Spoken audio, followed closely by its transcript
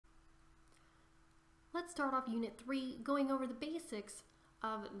let's start off Unit 3 going over the basics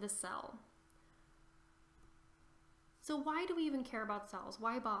of the cell. So why do we even care about cells?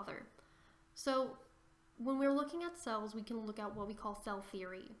 Why bother? So when we're looking at cells, we can look at what we call cell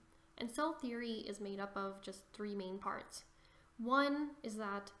theory. And cell theory is made up of just three main parts. One is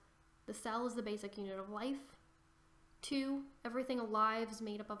that the cell is the basic unit of life. Two, everything alive is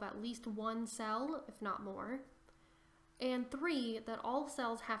made up of at least one cell, if not more. And three, that all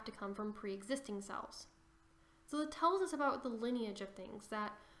cells have to come from pre-existing cells. So it tells us about the lineage of things,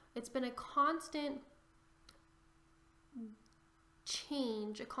 that it's been a constant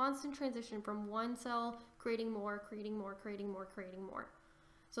change, a constant transition from one cell creating more, creating more, creating more, creating more.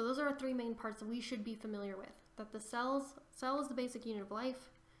 So those are our three main parts that we should be familiar with. That the cell is the basic unit of life.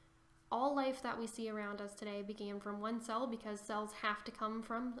 All life that we see around us today began from one cell because cells have to come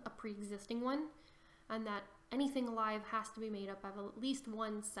from a pre-existing one, and that anything alive has to be made up of at least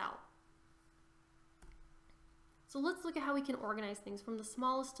one cell. So let's look at how we can organize things from the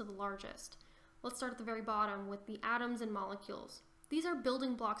smallest to the largest. Let's start at the very bottom with the atoms and molecules. These are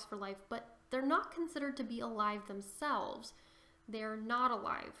building blocks for life, but they're not considered to be alive themselves. They're not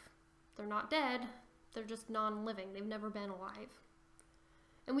alive. They're not dead. They're just non-living. They've never been alive.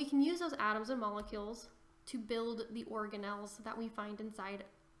 And we can use those atoms and molecules to build the organelles that we find inside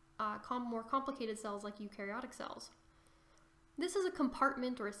more complicated cells like eukaryotic cells. This is a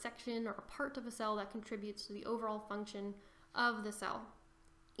compartment or a section or a part of a cell that contributes to the overall function of the cell.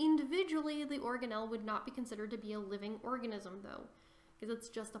 Individually, the organelle would not be considered to be a living organism though, because it's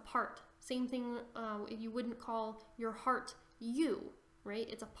just a part. Same thing, you wouldn't call your heart you, right?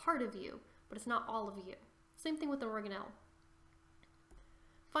 It's a part of you, but it's not all of you. Same thing with an organelle.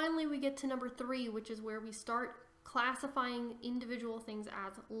 Finally, we get to number 3, which is where we start classifying individual things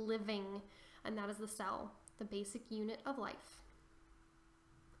as living, and that is the cell, the basic unit of life.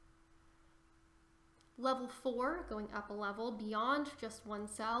 Level 4, going up a level, beyond just one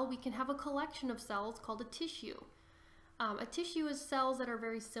cell, we can have a collection of cells called a tissue. A tissue is cells that are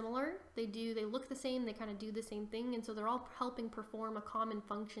very similar. They look the same, they kind of do the same thing, and so they're all helping perform a common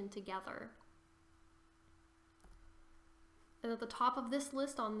function together. And at the top of this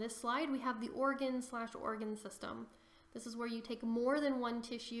list on this slide, we have the organ/organ system. This is where you take more than one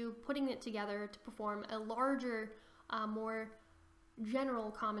tissue, putting it together to perform a larger, more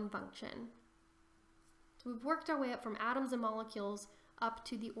general common function. So we've worked our way up from atoms and molecules up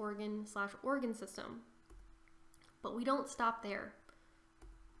to the organ/organ system. But we don't stop there.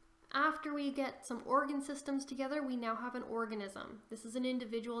 After we get some organ systems together, we now have an organism. This is an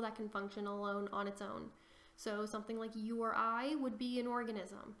individual that can function alone on its own. So something like you or I would be an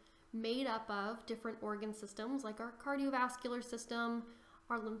organism made up of different organ systems like our cardiovascular system,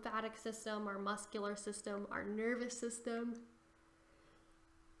 our lymphatic system, our muscular system, our nervous system,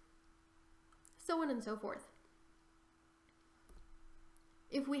 so on and so forth.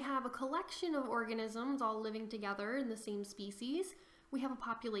 If we have a collection of organisms all living together in the same species, we have a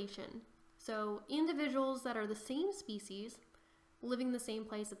population. So individuals that are the same species living in the same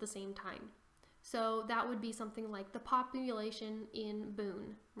place at the same time. So that would be something like the population in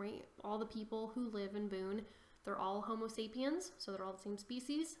Boone, right? All the people who live in Boone, they're all Homo sapiens, so they're all the same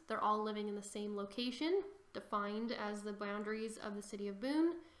species. They're all living in the same location, defined as the boundaries of the city of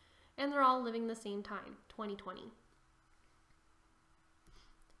Boone, and they're all living the same time, 2020.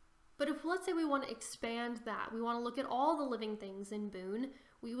 But if, let's say, we want to expand that, we want to look at all the living things in Boone,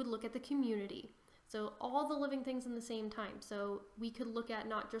 we would look at the community. So all the living things in the same time. So we could look at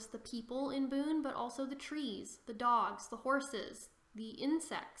not just the people in Boone, but also the trees, the dogs, the horses, the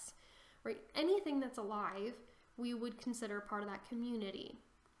insects, right? Anything that's alive, we would consider part of that community.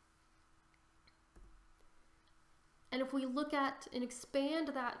 And if we look at and expand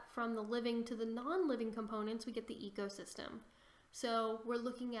that from the living to the non-living components, we get the ecosystem. So we're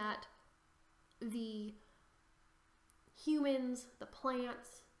looking at the humans, the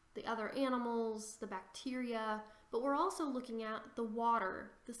plants, the other animals, the bacteria, but we're also looking at the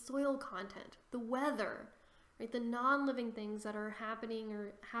water, the soil content, the weather, right? The non-living things that are happening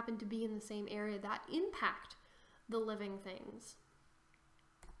or happen to be in the same area that impact the living things.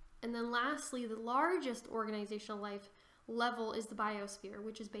 And then lastly, the largest organizational life level is the biosphere,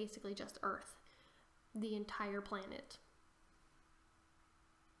 which is basically just Earth, the entire planet.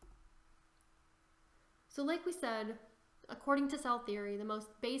 So like we said, according to cell theory, the most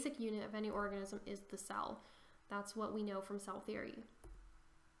basic unit of any organism is the cell. That's what we know from cell theory.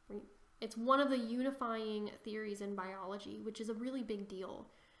 It's one of the unifying theories in biology, which is a really big deal.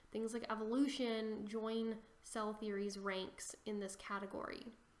 Things like evolution join cell theory's ranks in this category.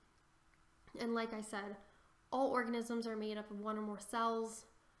 And like I said, all organisms are made up of one or more cells.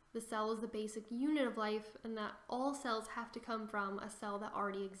 the cell is the basic unit of life and that all cells have to come from a cell that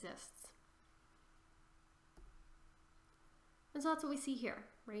already exists. And so that's what we see here,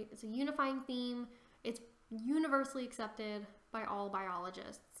 right? It's a unifying theme. It's universally accepted by all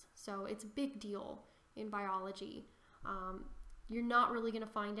biologists. So it's a big deal in biology. You're not really going to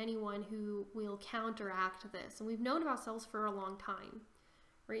find anyone who will counteract this. And we've known about cells for a long time,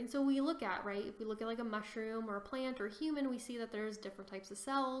 right? And so we look at, right, if we look at like a mushroom or a plant or a human, we see that there's different types of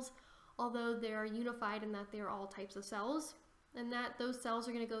cells, although they are unified in that they are all types of cells, and that those cells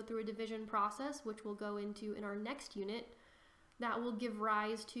are going to go through a division process, which we'll go into in our next unit, that will give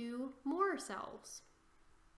rise to more cells.